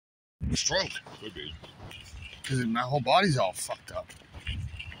stroke. Could be. Because my whole body's all fucked up.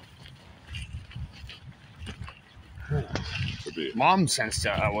 Could be. Mom sensed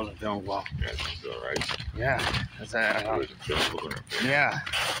that I wasn't feeling well. Yeah, it's all right. Yeah. That's that. Yeah.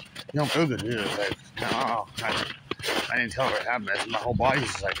 You don't feel good, either. Like, no, I didn't tell her what happened. My whole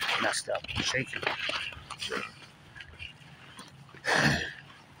body's like messed up, shaking.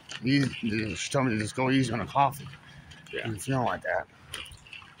 She told me to just go easy on the coffee. Yeah. I'm feeling like that.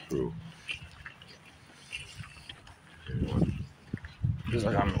 True. Feels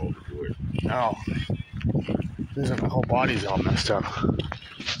like I'm overdo it. no. Feels like my whole body's all messed up.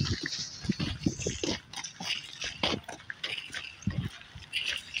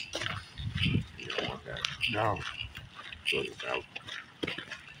 You don't want that. No. Sort it out.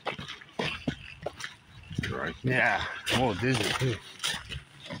 You right? Yeah. Oh, dizzy too.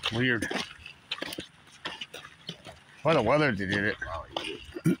 Weird. Well, the weather did it. Wow, he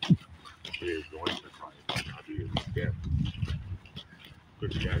is going to try. I'll be stiff.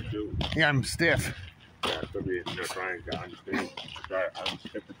 Good you guys do. Yeah, I'm stiff. Yeah, could be trying to understand. Try to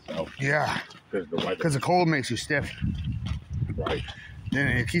unstiff itself. Yeah. Because the weather. Because the cold makes you stiff. Right. Then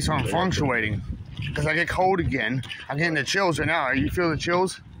it keeps on fluctuating. Because I get cold again. I'm getting the chills right now. You feel the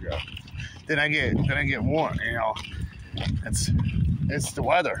chills? Yeah. Then I get warm. You know, it's the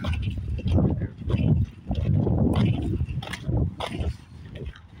weather.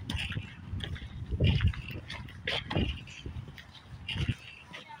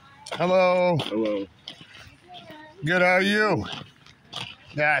 Hello. Hello. Good. How are you?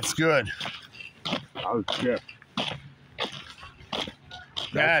 That's good. I was stiff.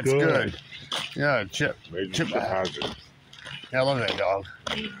 That's good. Yeah, Chip. Maybe Chip hazard. Yeah, I love that dog.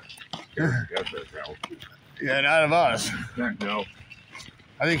 Yeah, that's how. Yeah, not of us. No.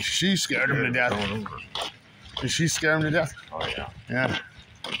 I think she scared him to death. Did she scare him to death? Oh yeah. Yeah.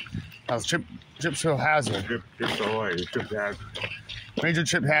 That was Chip's Hill Hazard. Chip's away. Chip hazard. Major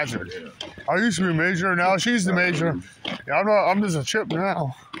Chip Hazard. Yeah. I used to be major, now she's the major. Yeah, I'm just a Chip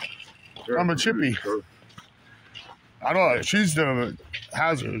now. I'm a Chippy. I don't know, she's the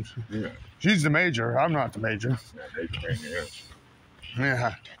Hazard. Yeah. She's the major, I'm not the major.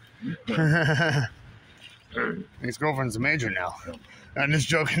 Yeah. His girlfriend's the major now. I'm just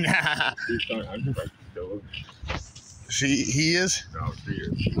joking. He is? No, she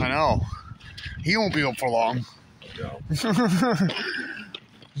is. I know. He won't be up for long. No. He's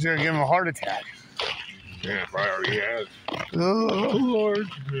gonna give him a heart attack. Yeah, probably already has. Oh, Lord.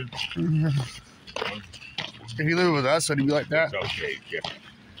 If you live with us, would he be like that? It's okay, yeah.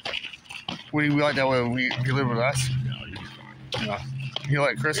 Would he be like that if you live with us? No, you'll be fine. Yeah. You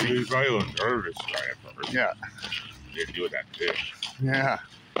like Chrissy? He was probably a little nervous right at first. Yeah. He didn't do it that quick. Yeah.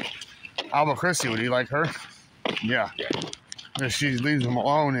 How about Chrissy? Would he like her? Yeah. Yeah. If she leaves him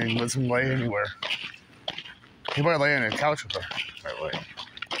alone and lets him lay anywhere. He might lay on the couch with her. Right way.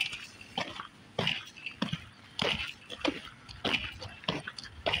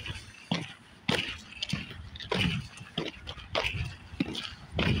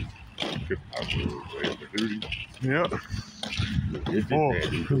 Yeah. Oh,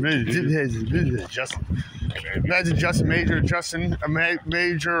 Justin. Imagine Justin Major, a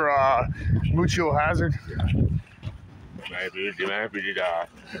major Mutual Hazard. Maybe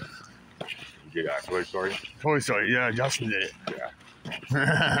did Toy Story? Toy Story, yeah, Justin did it.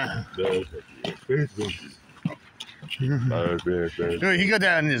 Yeah. Dude, he got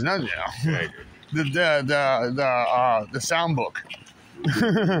that in his nose now. The sound book. It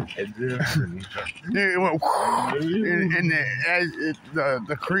went in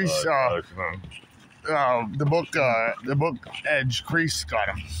the crease. The book edge crease got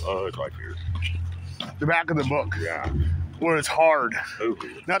him. Oh, it's like yours. The back of the book. Yeah. Where it's hard. Oh.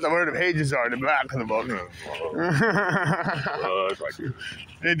 Not the where the pages are. The back of the book. Oh, it's like yours.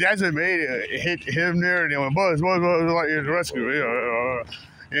 That's what made it hit him there, and it went buzz, like your rescue.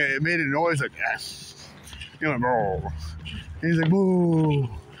 It made a noise like that. It went bro. He's like boo.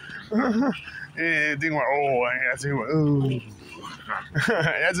 And the thing went oh, and that's it went ooh.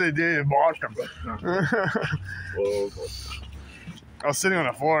 That's what it did. It blocked him. I was sitting on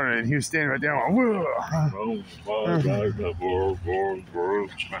the floor and he was standing right there. Whoa.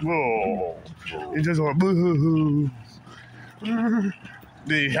 Whoa. He just went boo. Then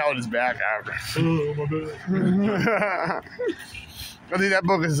he held his back after. I think that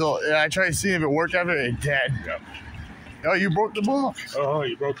book is. I tried to see if it worked after it. Dead. Yep. Oh, you broke the book. Oh,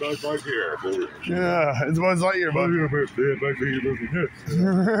 you broke that right here. Yeah, it's Buzz Lightyear book.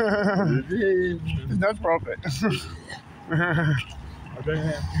 That's profit.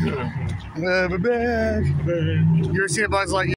 Bag. You ever seen a Buzz Lightyear?